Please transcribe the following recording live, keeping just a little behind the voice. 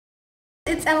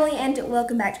it's Emily and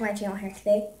welcome back to my channel here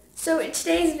today. So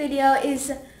today's video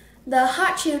is the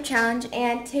Hot Cheeto Challenge,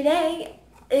 and today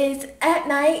is at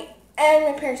night and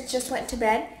my parents just went to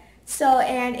bed.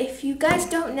 And if you guys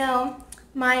don't know,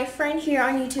 my friend here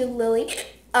on YouTube, Lily,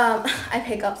 I have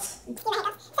hiccups. So on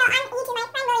YouTube, my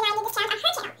friend Lily and I did this challenge on her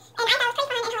channel, and I thought it was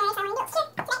pretty fun and hilarious, so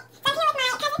I'm going to do it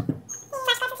here today. So I'm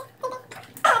here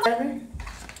with my cousin.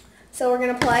 So we're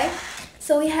going to play.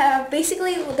 So we have,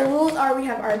 basically, the rules are we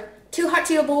have our 2 Hot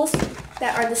Cheeto bowls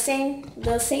that are the same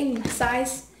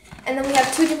size, and then we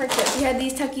have 2 different chips. We have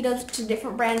these taquitos, 2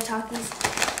 different brand Takis,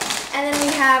 and then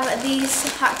we have these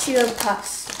Hot Cheeto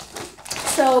puffs.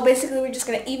 So basically we're just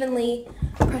going to evenly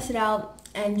press it out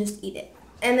and just eat it.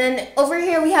 And then over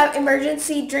here we have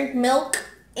emergency drink milk,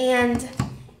 and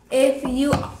if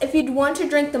you'd want to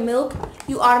drink the milk,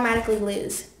 you automatically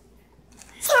lose.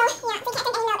 So yeah, so you can't drink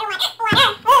any milk or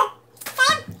water.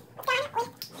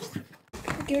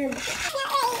 Give me your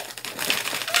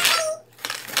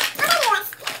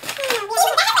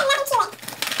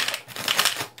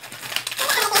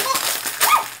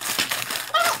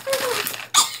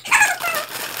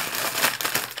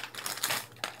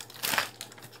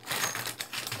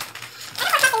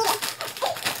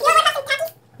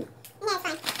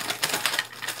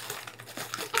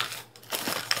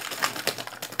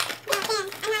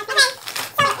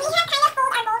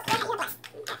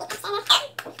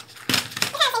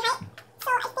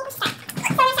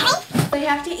You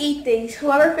have to eat things.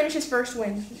 Whoever finishes first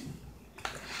wins.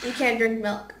 You can't drink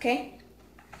milk, okay?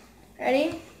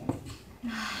 Ready?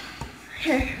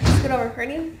 Here, let's get over.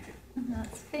 Ready? I'm not a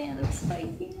fan of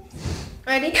spicy.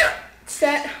 Ready?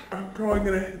 Set. I'm probably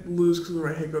gonna lose because of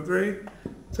my hiccups. Ready?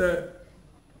 Set.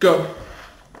 Go.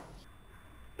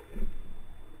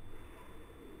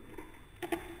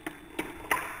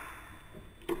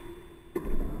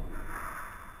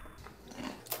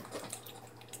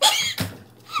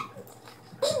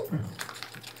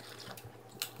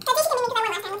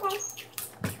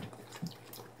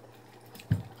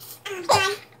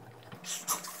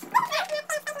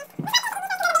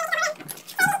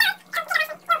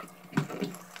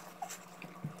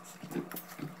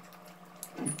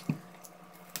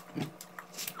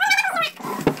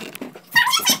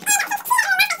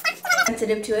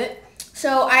 Sensitive to it.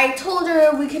 So I told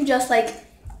her we can just like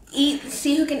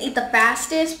see who can eat the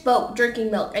fastest, but drinking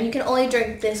milk, and you can only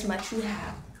drink this much you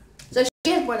have. So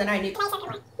she has more than I do.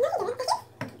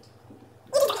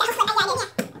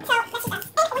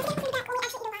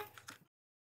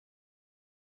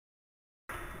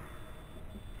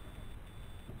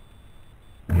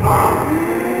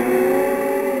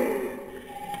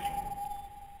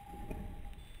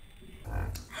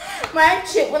 My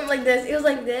chip went like this. It was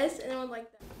like this, and it was like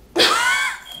that.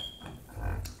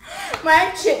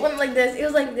 My chip went like this. It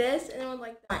was like this, and it was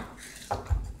like that.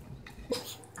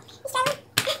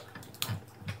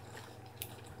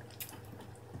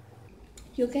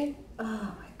 You okay?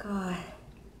 Oh my god.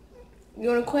 You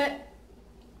wanna quit?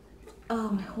 Oh,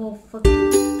 my whole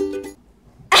fucking...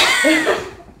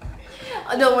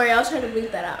 Oh, don't worry, I'll try to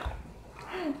bleep that out.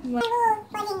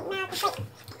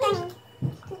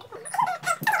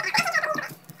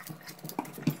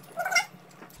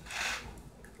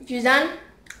 She's done?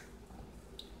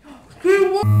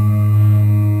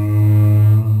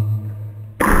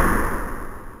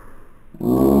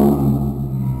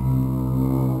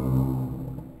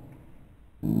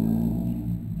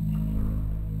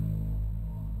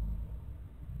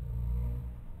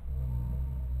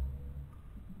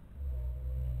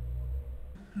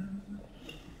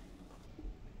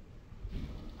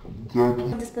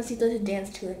 Despacito to dance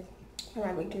to it. I'm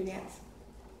not going to dance.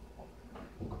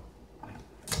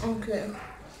 Okay.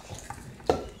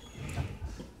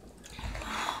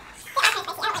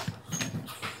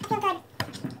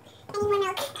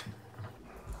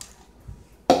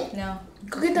 No.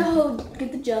 Go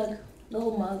get the jug, the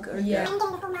whole mug, or yeah. I'm getting the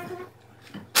whole mug.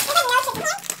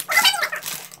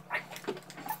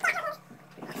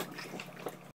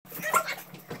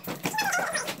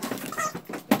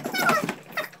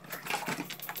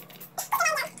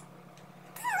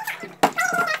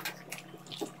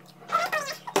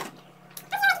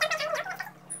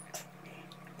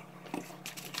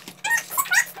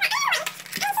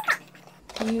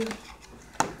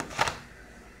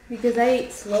 Because I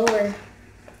ate slower.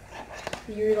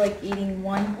 You're like eating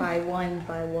one by one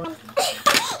by one. Did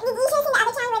you see the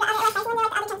other challenge where the other spicy one,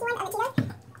 the other chunky one, the Cheetos?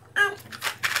 I used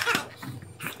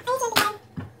to the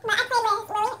but I played with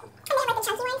Lily, and they have like the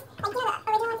chunky ones, like you know the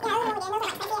original ones, yeah, those are really good, those are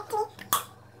like spicy to me.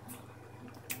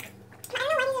 But I don't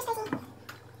know why these are spicy.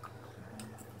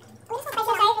 We just have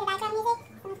spicy. Sorry for the background music.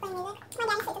 Someone's playing music. My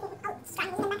dad is sleeping. Oh, strong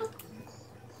music in the background.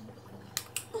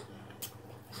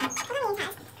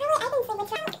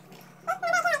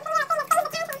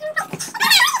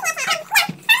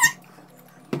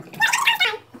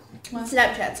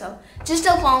 Snapchat, so just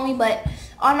don't follow me. But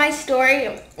on my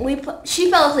story, she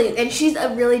fell asleep, and she's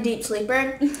a really deep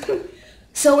sleeper.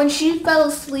 So when she fell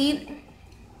asleep,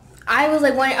 I was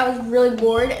really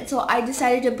bored, so I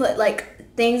decided to put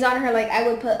like things on her. Like I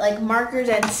would put like markers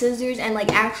and scissors and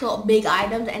like actual big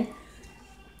items, and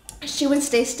she would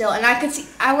stay still. And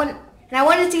I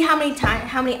wanted to see how many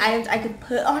items I could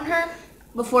put on her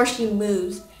before she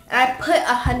moves. And I put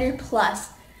 100 plus,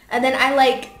 and then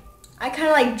I kind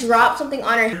of like dropped something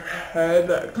on her head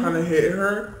that kind of hit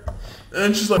her,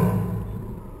 and she's like.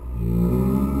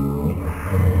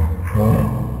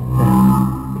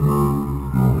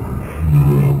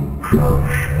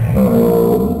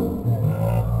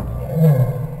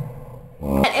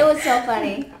 And it was so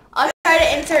funny. I'll try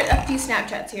to insert a few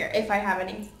Snapchats here if I have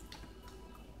any.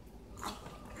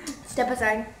 Step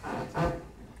aside.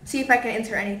 See if I can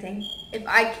insert anything. If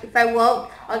I won't,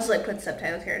 I'll just like put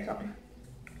subtitles here or something.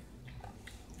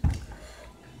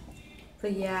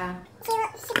 But yeah.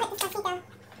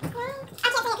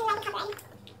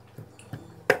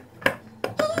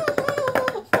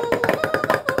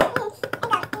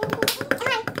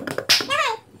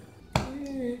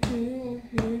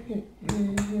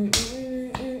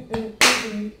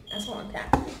 That's one like that.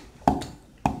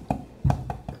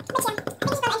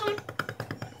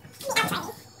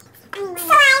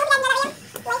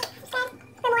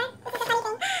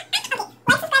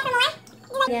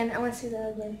 Again, I want to see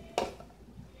that again.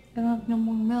 I don't have no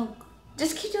more milk.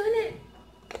 Just keep doing it.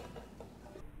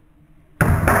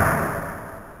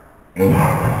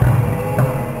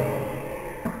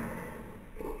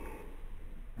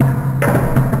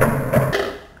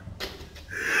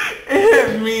 It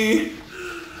hit me.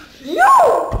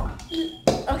 No!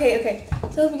 Okay.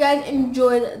 So if you guys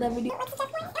enjoyed that video.